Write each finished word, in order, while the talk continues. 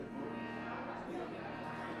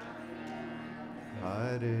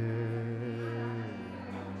Hare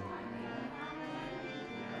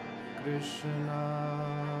Krishna,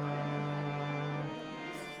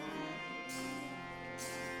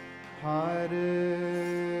 Hare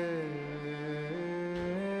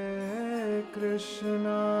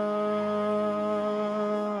Krishna,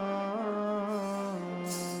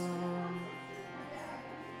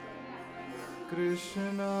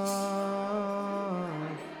 Krishna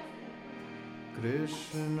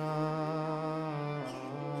Krishna,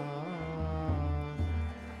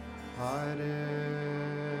 Hare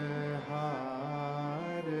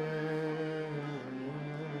Hare,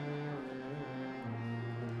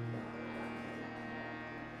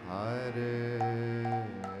 Hare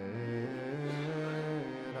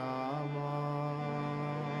Rama,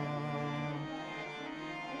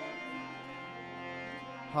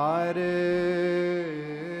 Hare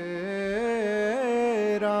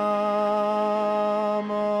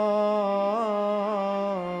Rama,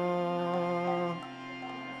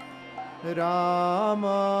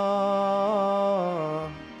 Rama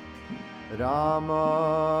Rama,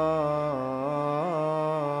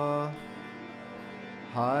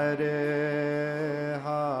 Hare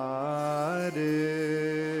Hare,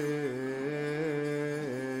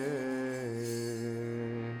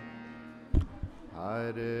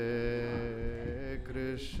 Hare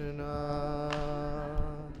Krishna,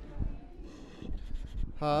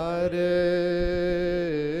 Hare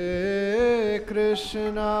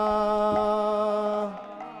Krishna,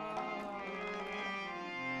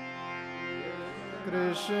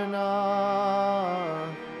 Krishna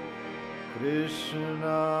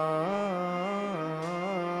Krishna,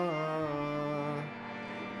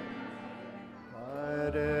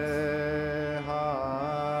 Hare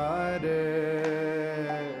Hare,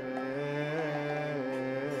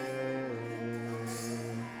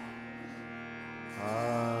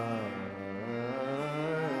 Hare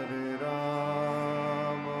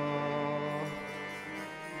Rama,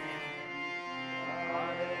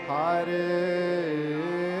 Hare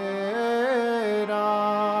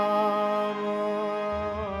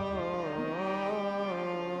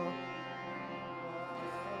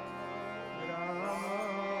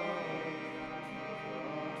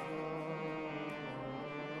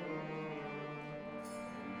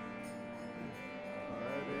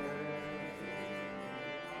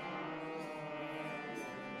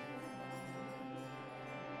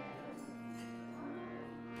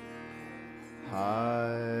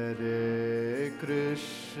Hare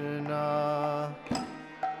Krishna,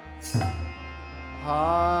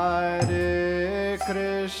 Hare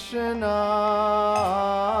Krishna,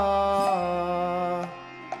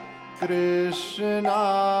 Krishna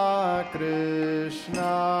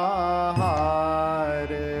Krishna,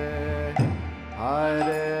 Hare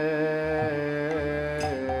Hare,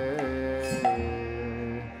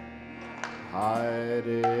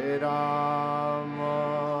 Hare Rama,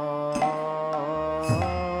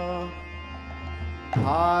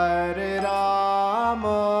 Hare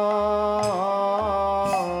Rama,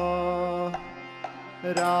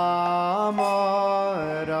 Rama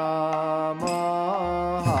Rama,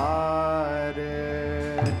 Hare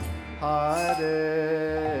Hare, Hare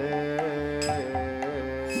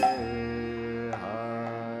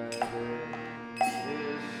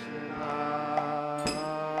Krishna,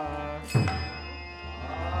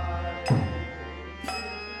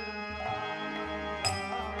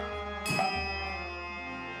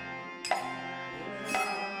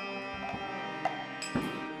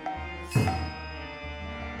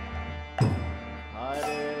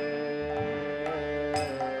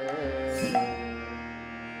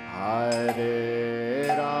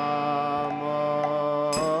 Hare Rama,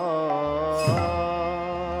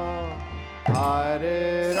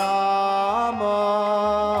 Hare Rama,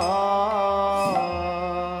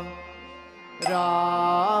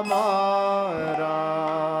 Rama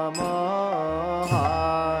Rama,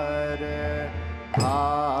 Hare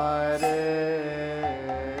Hare,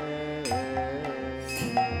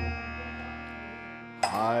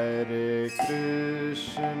 Hare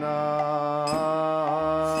Krishna,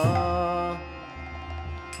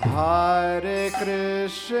 Hare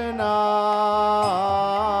Krishna,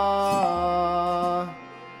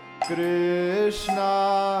 Krishna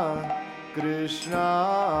Krishna,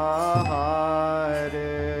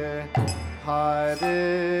 Hare Hare,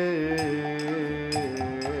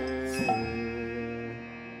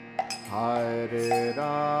 Hare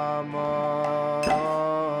Rama,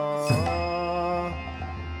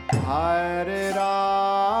 Hare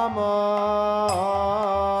Rama,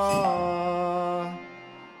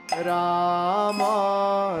 Rama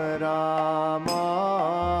Rama,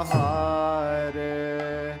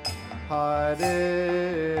 Hare Hare,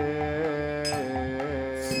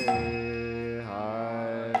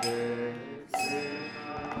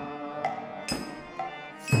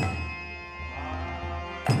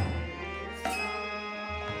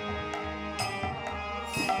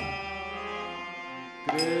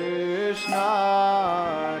 Krishna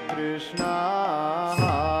Krishna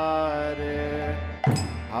Hare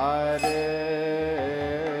Hare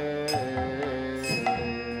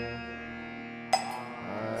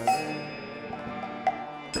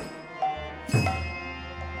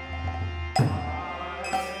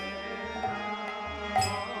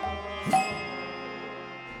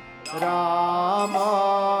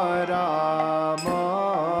Rama Rama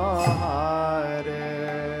Hare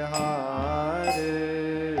Hare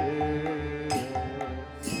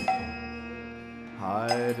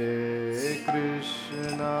Hare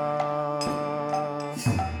Krishna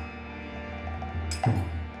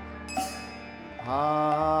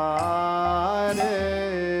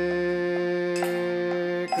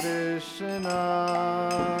Hare Krishna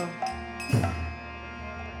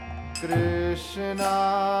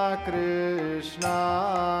Krishna Krishna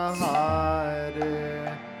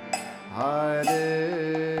Hare Hare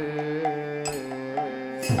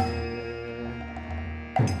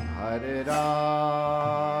Hare Rama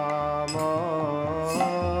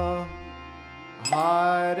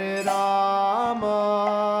Hare Rama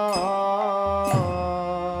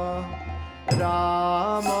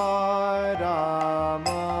Rama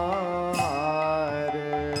Rama Hare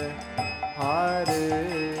Hare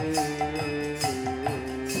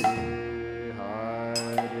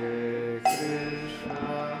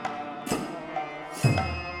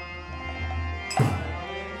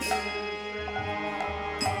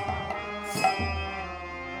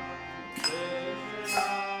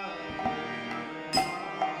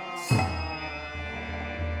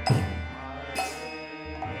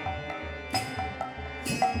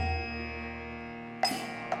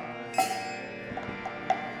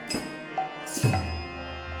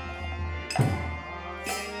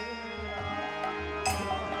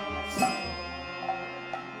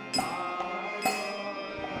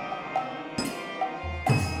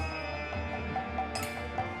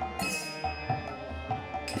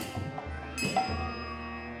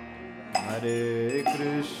Hare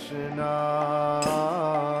Krishna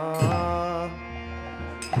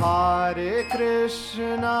Hare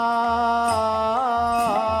Krishna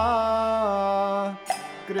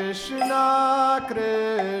Krishna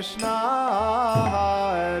Krishna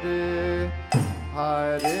Hare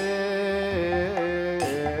Hare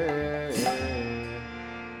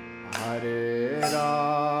Hare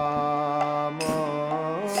Rama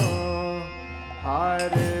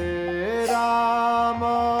Hare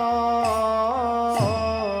Rama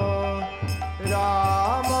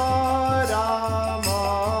Rama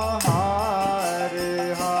Rama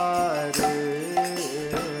Hare Hare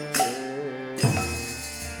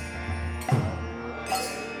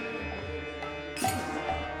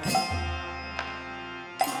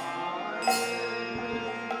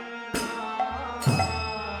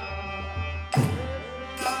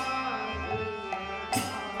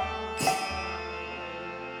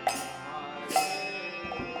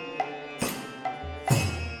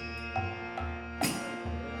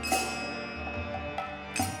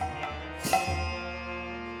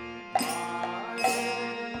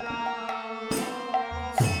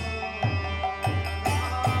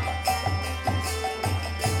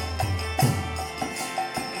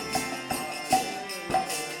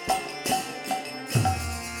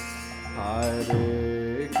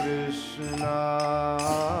Hare Krishna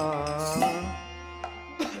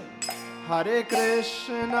Hare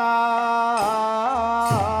Krishna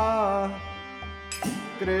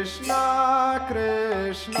Krishna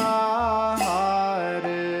Krishna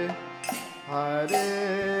Hare Hare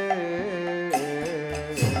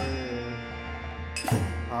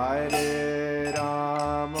Hare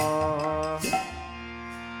Rama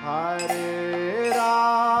Hare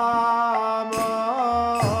Rama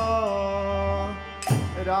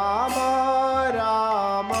Rama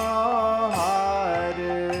Rama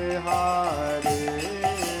Hare Hare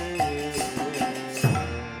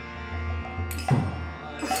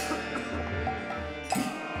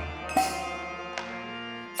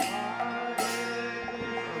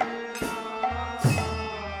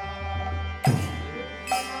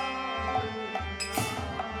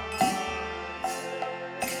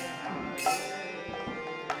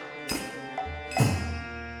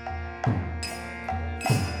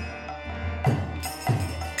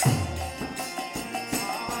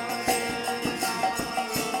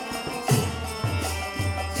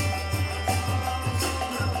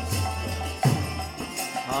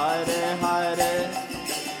Hare Hare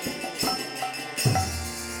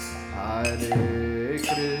Hare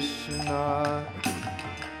Krishna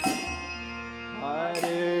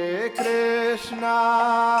Hare Krishna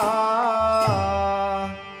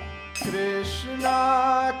Krishna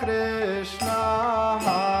Krishna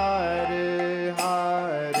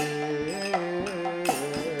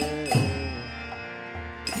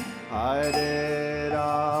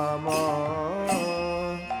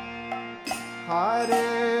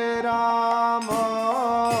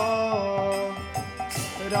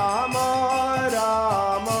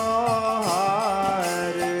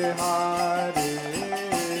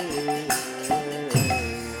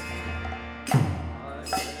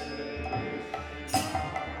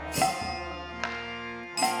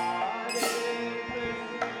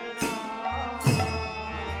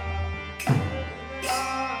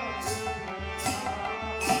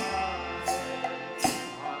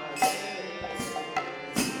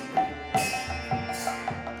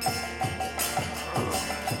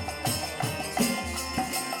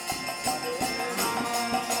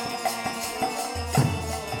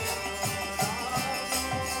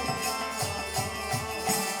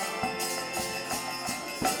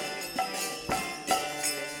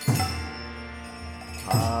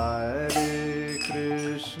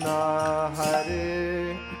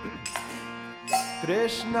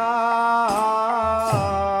Krishna,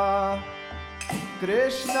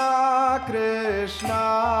 Krishna Krishna,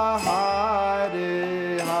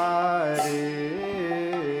 Hare Hare,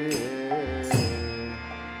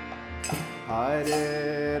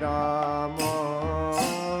 Hare Rama,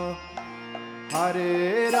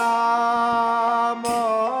 Hare Rama,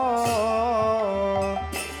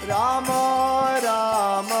 Rama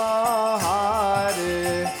Rama,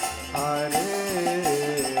 Hare Hare,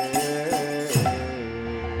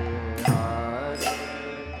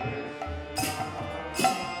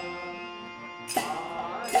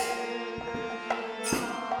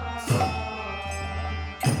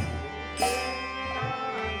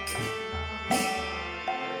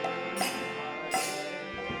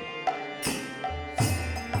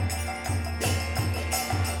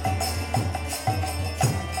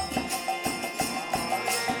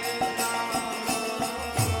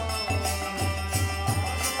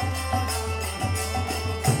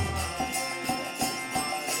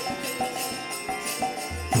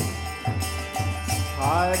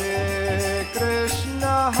 Hare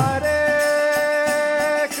Krishna,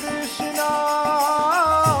 Hare Krishna,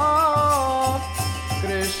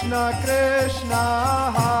 Krishna Krishna,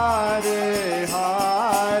 Hare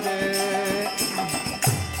Hare,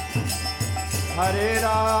 Hare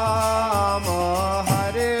Rama,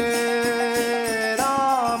 Hare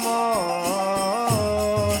Rama,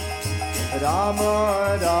 Rama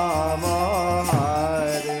Rama,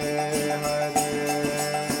 Hare Hare,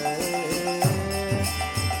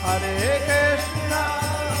 Hare Krishna,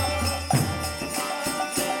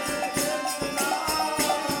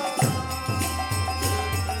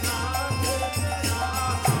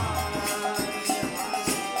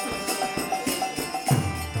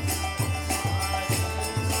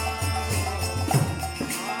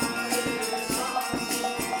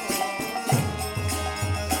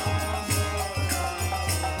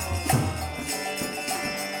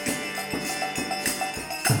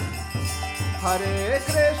 Hare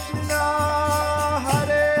Krishna,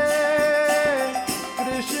 Hare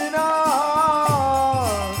Krishna,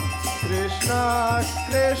 Krishna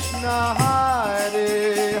Krishna,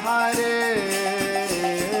 Hare Hare,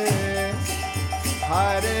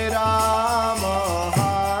 Hare Rama,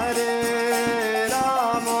 Hare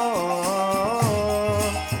Rama,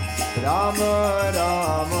 Rama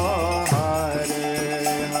Rama, Hare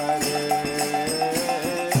Hare.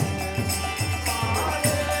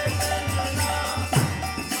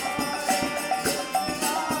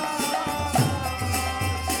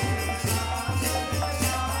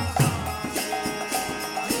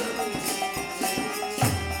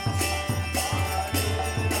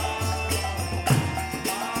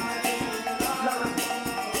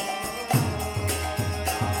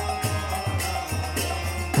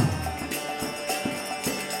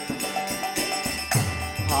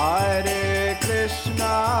 Hare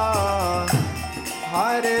Krishna,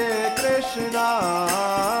 Hare Krishna,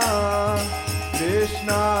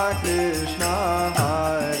 Krishna Krishna,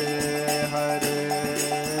 Hare Hare,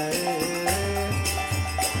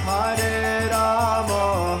 Hare Rama,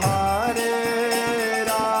 Hare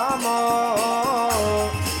Rama,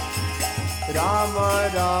 Rama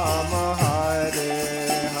Rama, Hare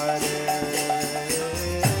Hare,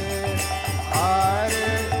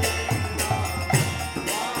 Hare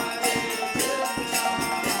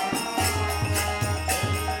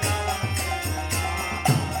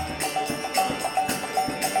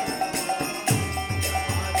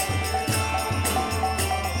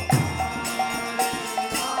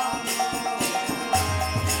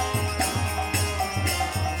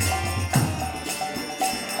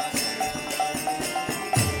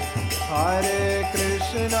Hare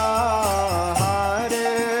Krishna,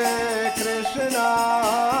 Hare Krishna,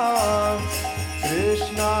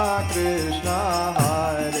 Krishna Krishna,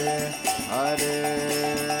 Hare Hare,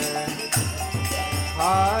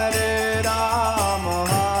 Hare Rama,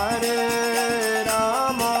 Hare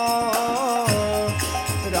Rama,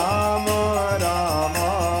 Rama Rama,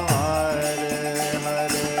 Hare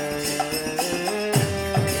Hare.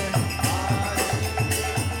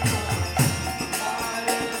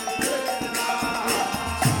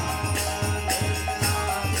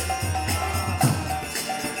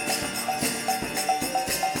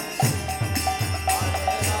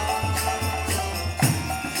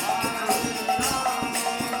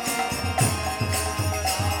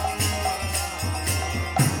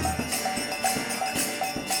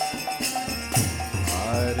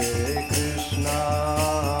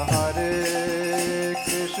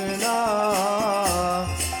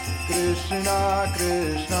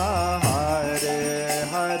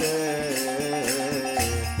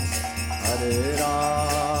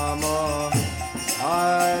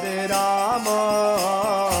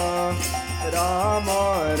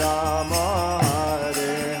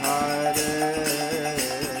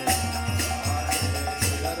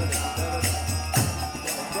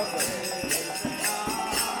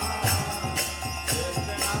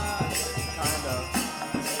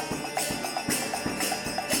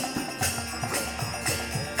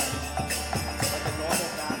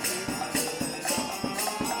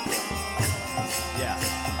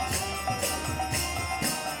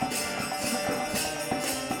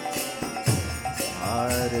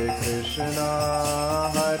 Hare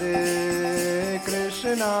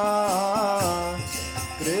Krishna,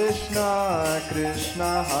 Krishna Krishna,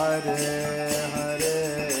 Hare Hare,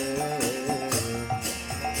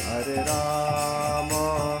 Hare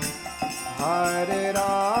Rama,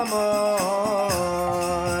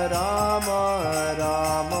 Rama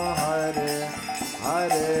Rama, Hare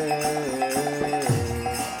Hare.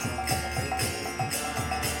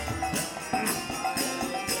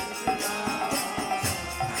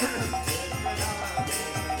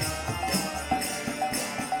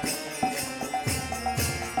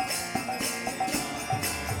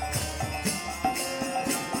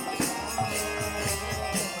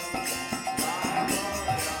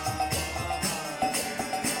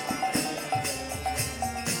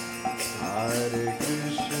 Hare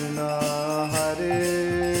Krishna,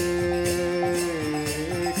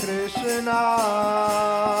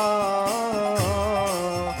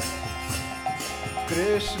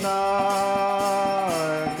 Krishna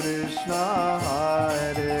Krishna,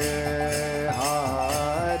 Hare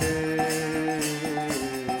Hare,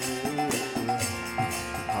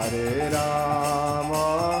 Hare Rama,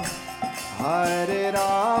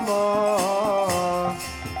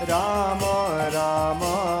 Rama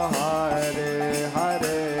Rama, Hare Hare,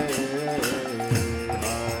 Hare.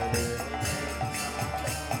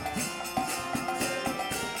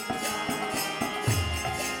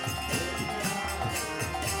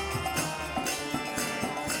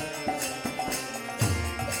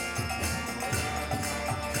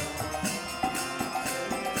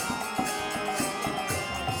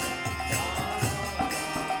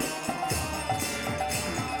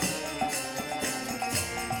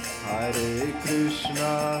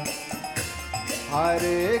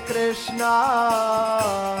 Hare Krishna,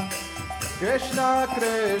 Krishna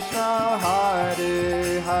Krishna,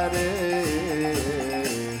 Hare Hare,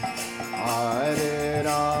 Hare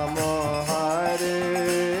Rama,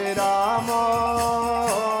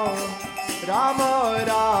 Rama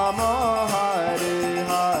Rama, Hare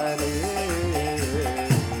Hare.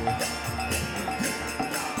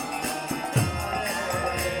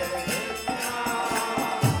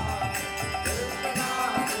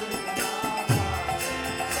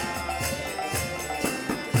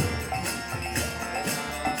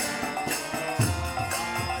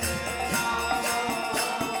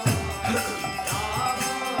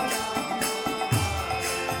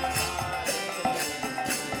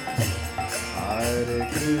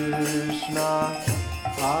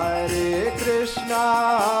 Hare Krishna,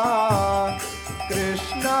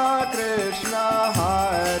 Krishna Krishna,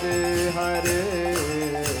 Hare Hare,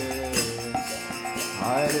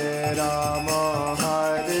 Hare Rama,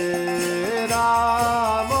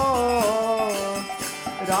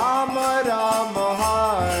 Rama Rama,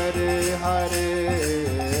 Hare Hare,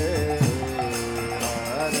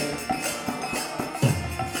 Hare.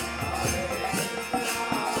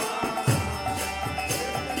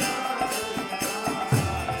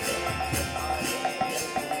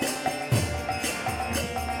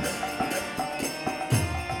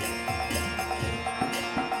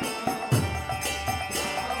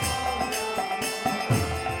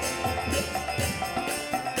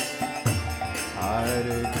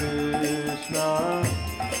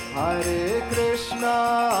 Hare Krishna,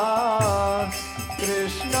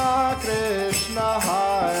 Krishna Krishna,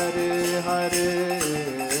 Hare Hare,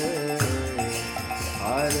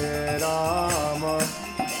 Hare Rama,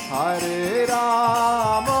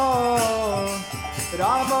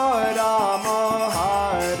 Rama Rama,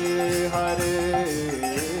 Hare Hare,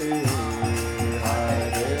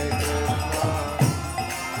 Hare Krishna.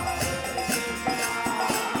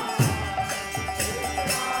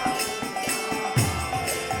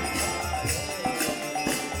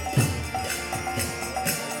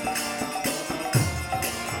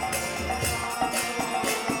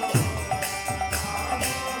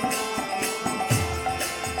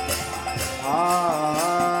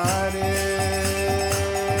 Hare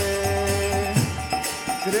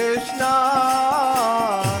Krishna,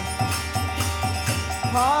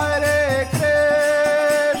 Hare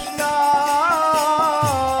Krishna,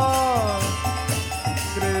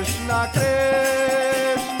 Krishna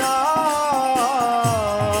Krishna,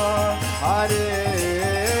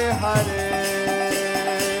 Hare Hare,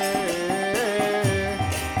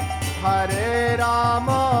 Hare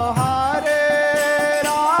Rama,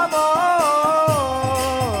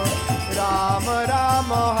 Rama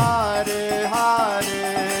Rama, Hare Hare,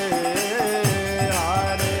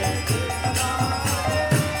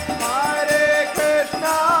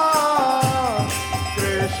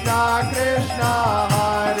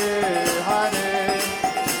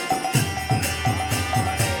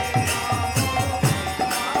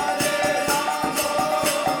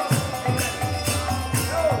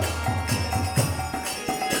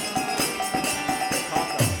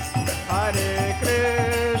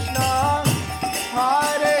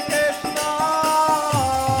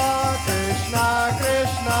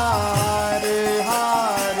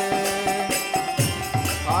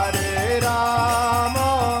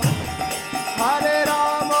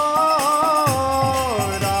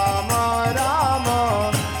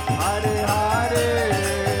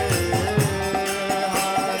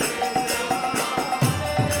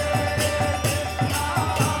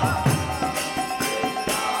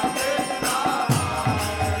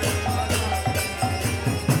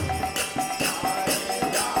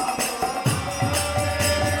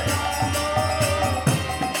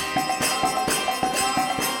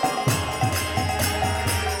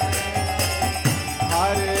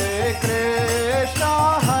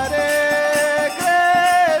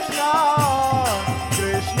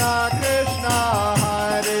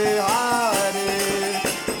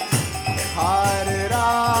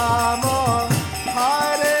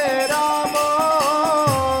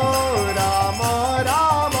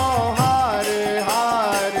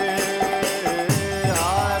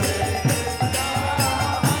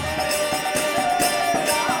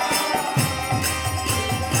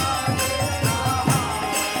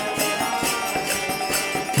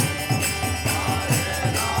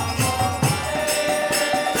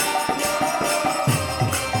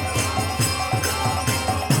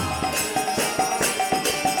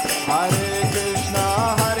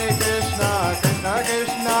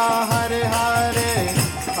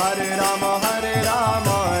 Hare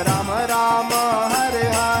Rama, Rama Rama, Hare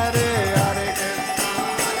Hare,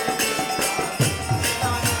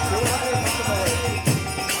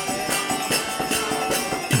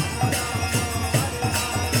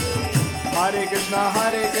 Hare Krishna,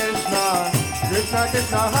 Hare Krishna, Krishna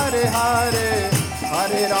Krishna, Hare Hare,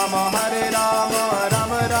 Hare Rama, Hare Rama,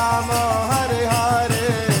 Rama Rama, Hare Hare,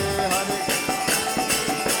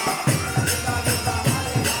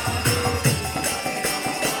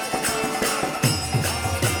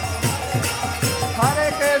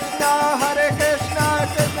 Hare Krishna, Hare Krishna,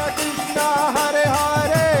 Krishna Krishna, Hare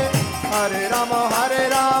Hare, Hare Rama, Hare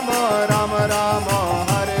Rama, Rama Rama,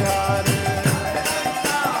 Hare Hare.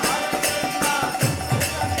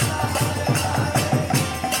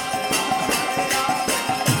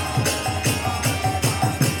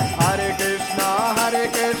 Hare Krishna,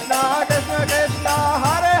 Krishna Krishna,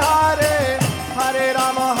 Hare Hare, Hare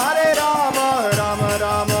Rama, Hare Rama, Rama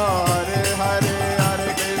Rama, Hare Hare,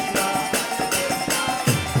 Hare Krishna.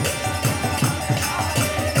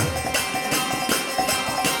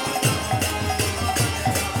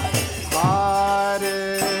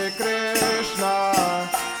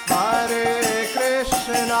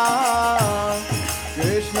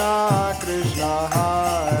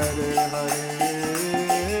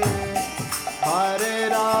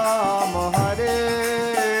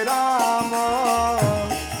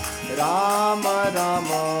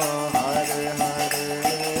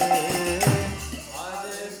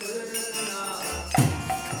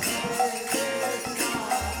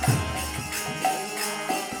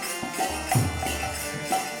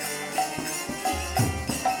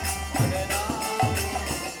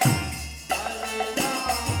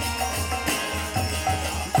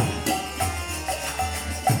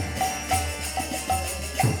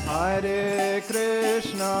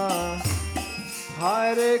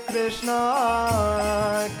 Hare Krishna,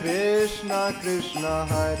 Krishna Krishna,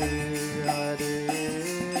 Hare Hare,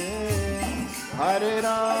 Hare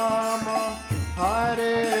Rama,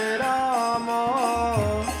 Rama Rama, Hare Hare.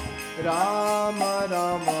 Hare Krishna, Krishna Krishna, Hare Hare, Hare Rama, Rama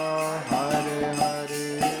Rama, Hare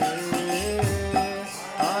Hare,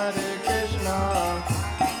 Hare Krishna.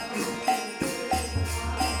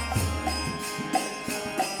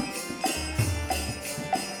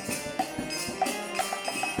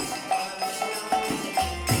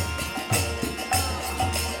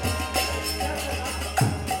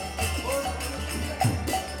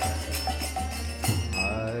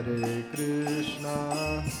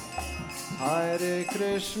 Hare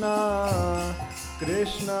Krishna,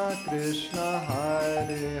 Krishna Krishna,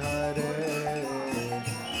 Hare Hare,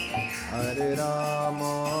 Hare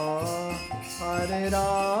Rama,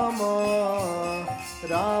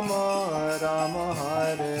 Rama Rama,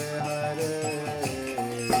 Hare Hare,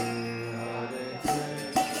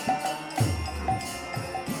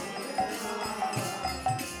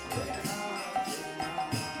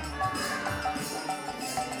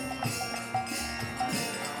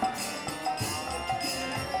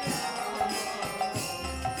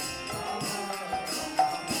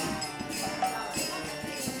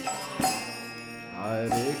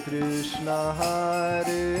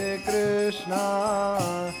 Hare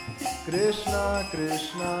Krishna, Krishna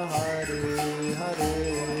Krishna, Hare Hare,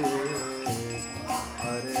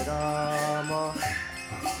 Hare Rama,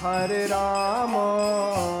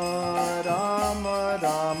 Rama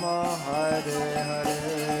Rama, Hare Hare,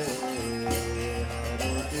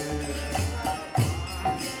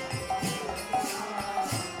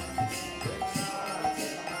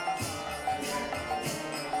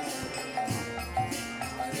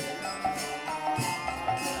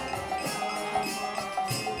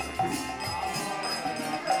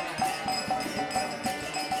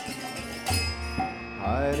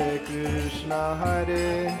 Hare Krishna,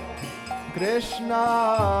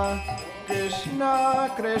 Krishna Krishna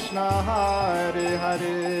Krishna, Hare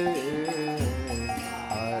Hare,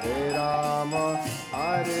 Hare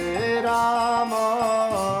Rama,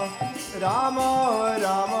 Rama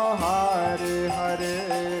Rama, Hare Hare,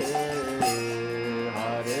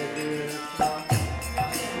 Hare Krishna.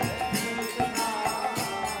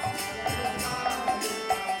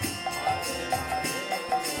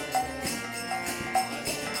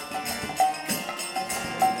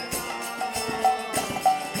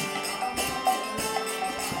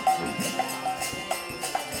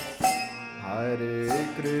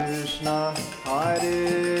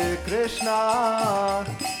 Krishna,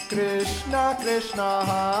 Krishna Krishna,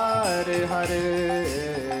 Hare Hare,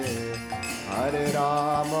 Hare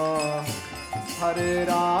Rama,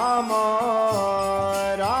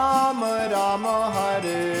 Rama Rama,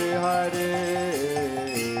 Hare Hare,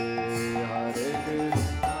 Hare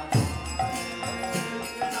Krishna.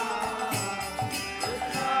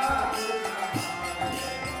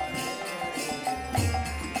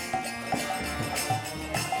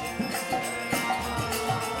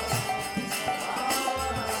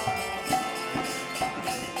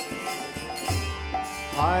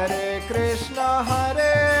 Hare Krishna,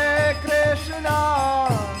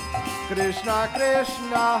 Krishna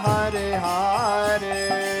Krishna, Hare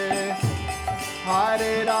Hare,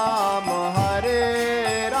 Hare Rama,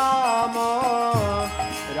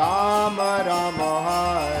 Rama Rama,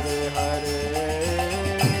 Hare Hare.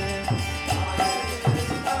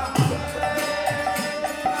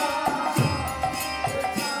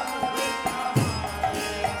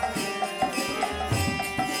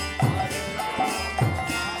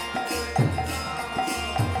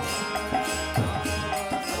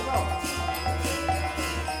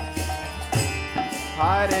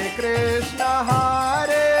 Hare Krishna,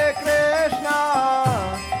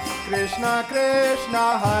 Krishna Krishna,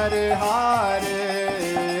 Hare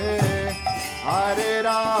Hare, Hare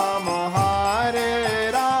Rama,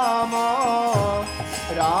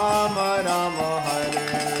 Rama Rama, Hare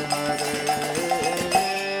Hare.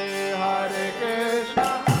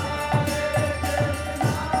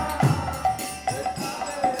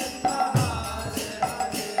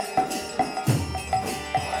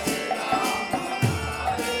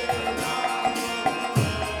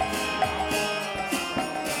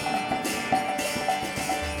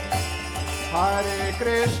 Hare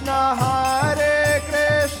Krishna, Hare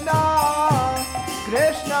Krishna,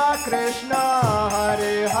 Krishna Krishna,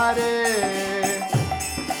 Hare Hare,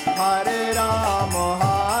 Hare Rama,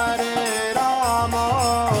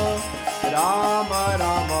 Rama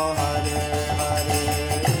Rama, Hare Hare.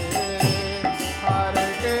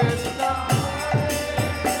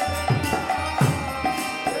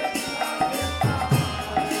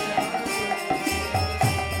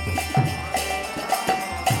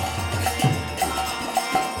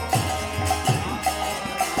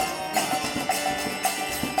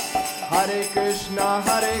 Hare Krishna,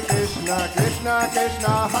 Hare Krishna, Krishna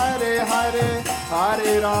Krishna, Hare Hare,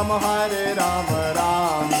 Hare Rama, Rama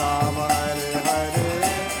Rama, Hare Hare.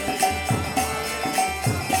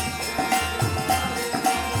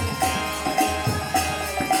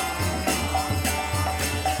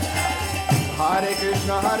 Hare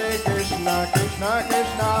Krishna, Krishna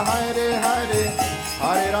Krishna, Hare Hare,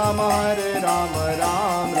 Hare Rama, Rama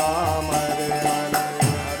Rama, Hare Hare.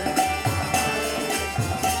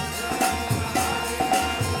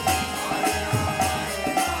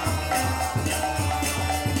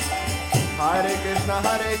 Hare Krishna,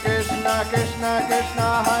 Krishna Krishna,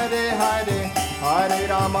 Hare Hare, Hare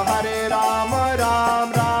Rama, Rama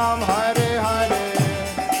Rama, Hare Hare.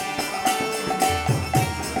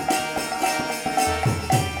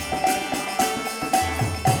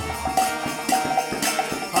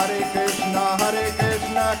 Hare Krishna,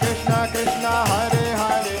 Krishna Krishna, Hare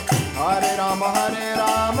Hare, Hare Rama,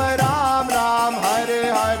 Rama Rama, Hare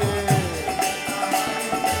Hare.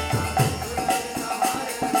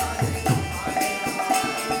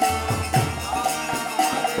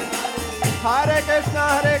 Hare Krishna,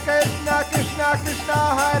 Krishna Krishna,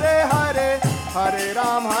 Hare Hare, Hare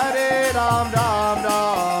Ram, Ram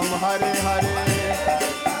Ram, Hare Hare.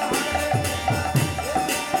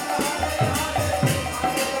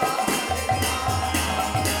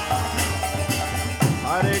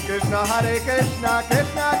 Hare Krishna,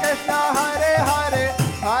 Krishna Krishna, Hare Hare,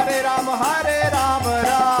 Hare Ram, Ram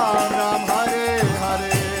Ram, Hare Hare.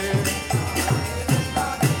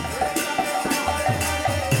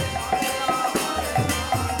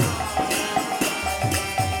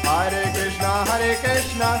 Hare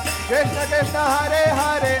Krishna, Krishna Krishna, Hare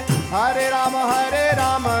Hare, Hare Ram,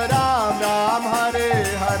 Ram Ram,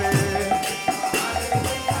 Hare Hare.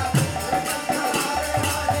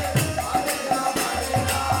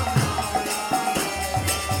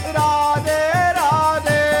 Radhe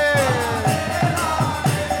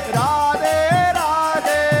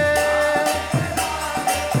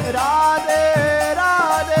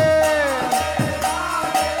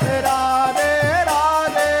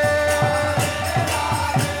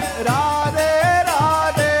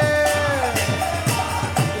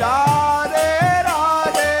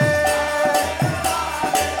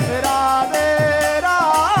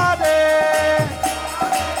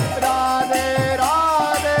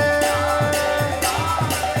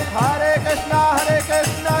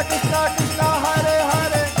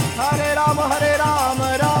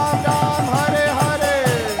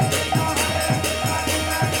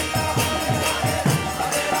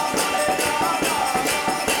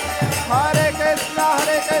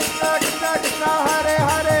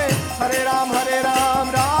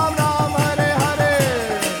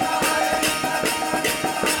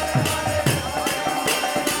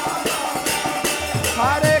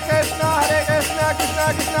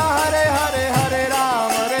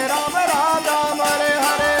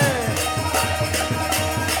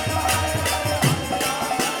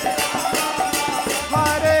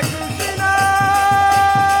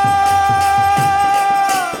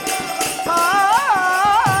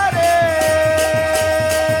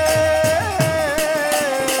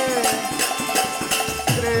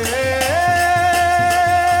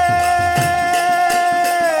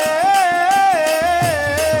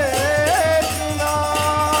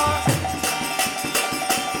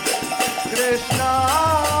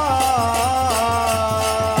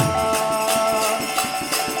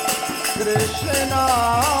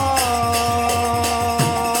Krishna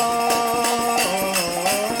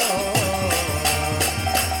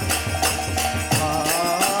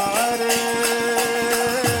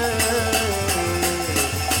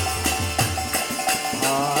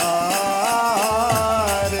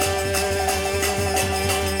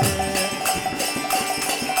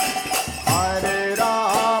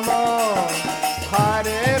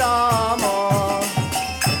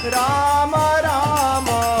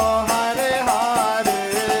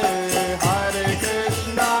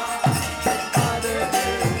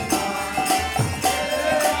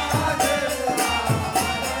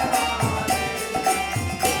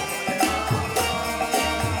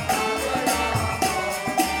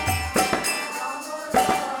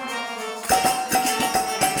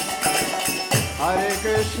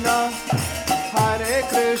Hare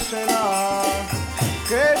Krishna,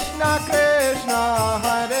 Krishna Krishna,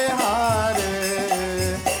 Hare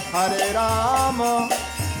Hare, Hare Rama,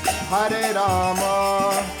 Hare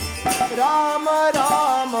Rama, Rama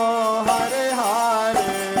Rama, Hare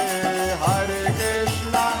Hare, Hare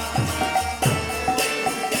Krishna.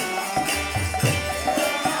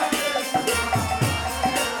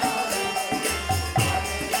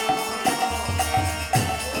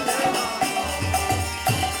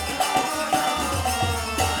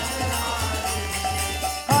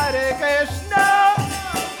 Hare Krishna,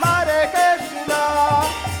 Hare Krishna,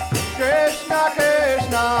 Krishna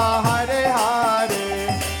Krishna, Hare Hare,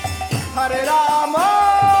 Hare Rama,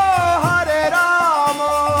 Hare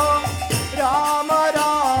Rama, Rama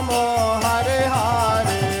Rama, Hare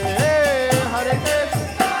Hare, Hare Krishna.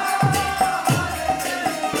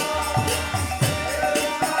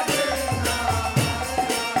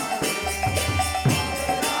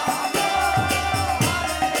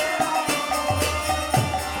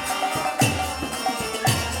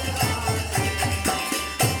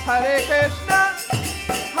 Hare Krishna,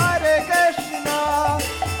 Hare Krishna,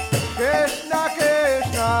 Krishna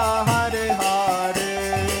Krishna, Hare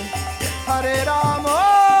Hare, Hare Rama,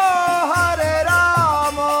 Hare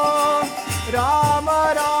Rama, Rama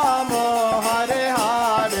Rama, Hare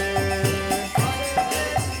Hare.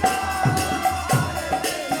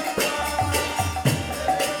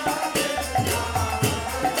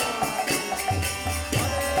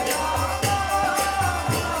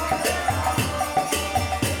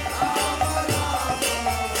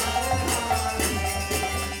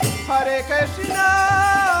 Hare Krishna,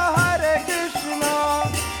 Hare Krishna,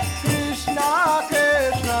 Krishna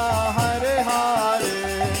Krishna, Hare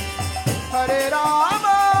Hare, Hare Rama,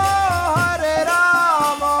 Hare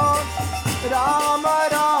Rama, Rama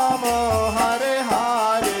Rama, Hare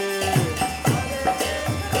Hare.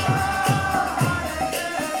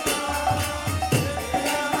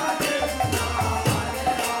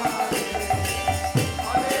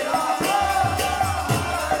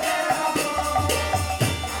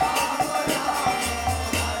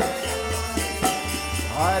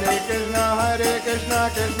 Hare Krishna, Hare Krishna,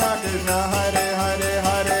 Krishna Krishna, Hare Hare,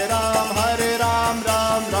 Hare Ram,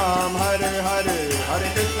 Ram Ram, Hare Hare, Hare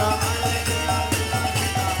Krishna.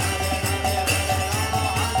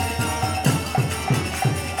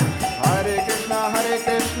 Hare Krishna, Hare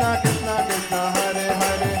Krishna, Krishna Krishna, Hare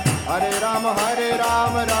Hare, Hare Ram,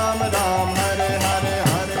 Ram Ram, Hare Hare,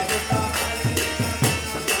 Hare Krishna.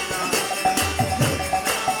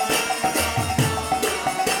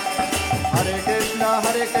 Hare Krishna,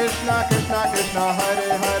 Hare Krishna, Krishna Krishna, Hare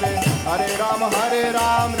Hare, Hare Ram,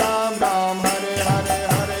 Ram Ram, Hare Hare,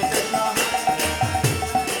 Hare Krishna.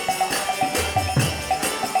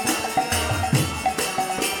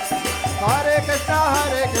 Hare Krishna,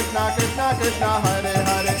 Hare Krishna, Krishna Krishna, Hare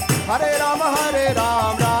Hare, Hare Ram,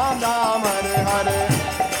 Ram Ram, Hare Hare.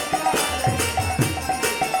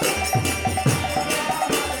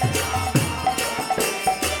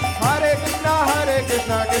 Hare Krishna, Hare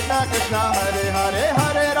Krishna, Krishna Krishna, Hare Hare,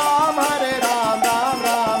 Hare Ram, Ram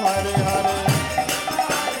Ram, Hare Hare.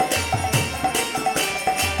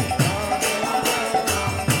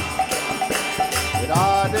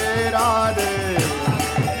 Radhe Radhe,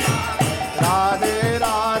 Radhe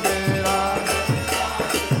Radhe,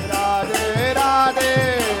 Radhe Radhe,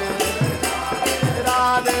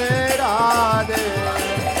 Radhe Radhe,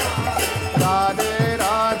 Radhe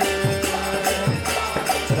Radhe,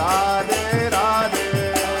 Radhe Radhe,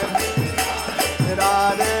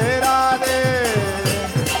 Radhe Radhe,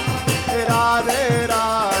 Radhe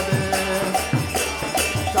Radhe,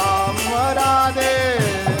 Sham Radhe,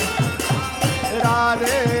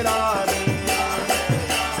 Radhe Radhe,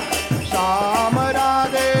 Sham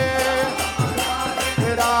Radhe,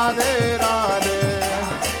 Radhe Radhe,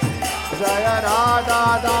 Jaya Radha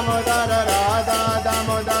Damodara, Radha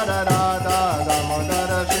Damodara, Radha.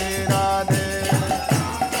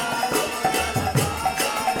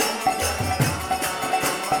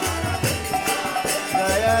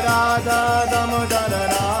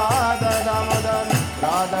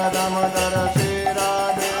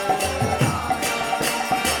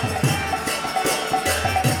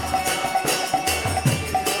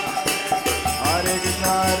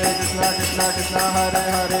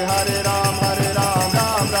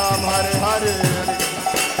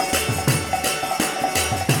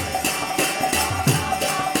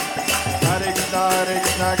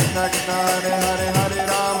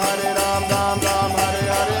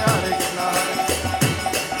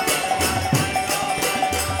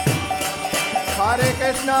 Hare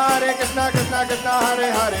Krishna, Krishna Krishna,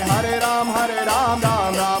 Hare Hare, Hare Ram,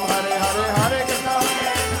 Ram Ram, Hare Hare, Hare Krishna.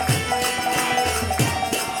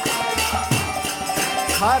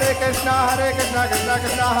 Hare Krishna, Krishna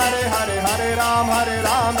Krishna, Hare Hare, Hare Ram,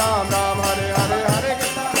 Ram Ram, Hare Hare, Hare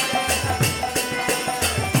Krishna.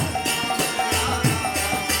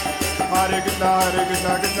 Hare Krishna,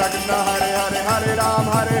 Krishna Krishna, Hare Hare, Hare Ram,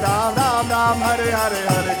 Ram Ram, Hare Hare,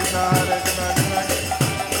 Hare Krishna, Krishna Krishna.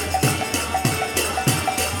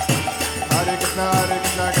 Hare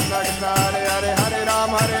Krishna, Krishna Hare Hare, Hare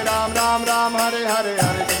Ram, Ram Ram, Hare Hare,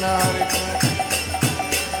 Hare Krishna, Hare Krishna.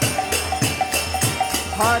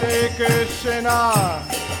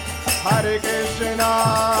 Hare Krishna,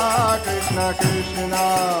 Krishna Krishna,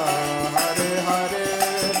 Hare Hare,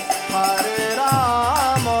 Hare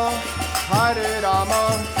Rama,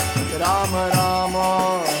 Rama Rama,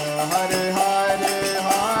 Hare Hare,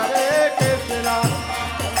 Hare Krishna.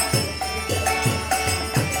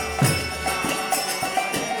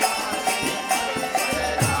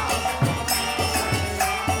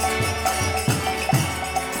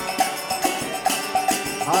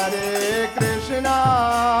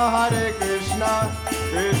 Hare Krishna,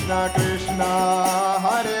 Krishna Krishna,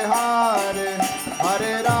 Hare Hare,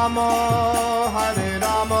 Hare Rama,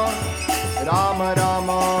 Rama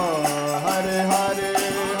Rama,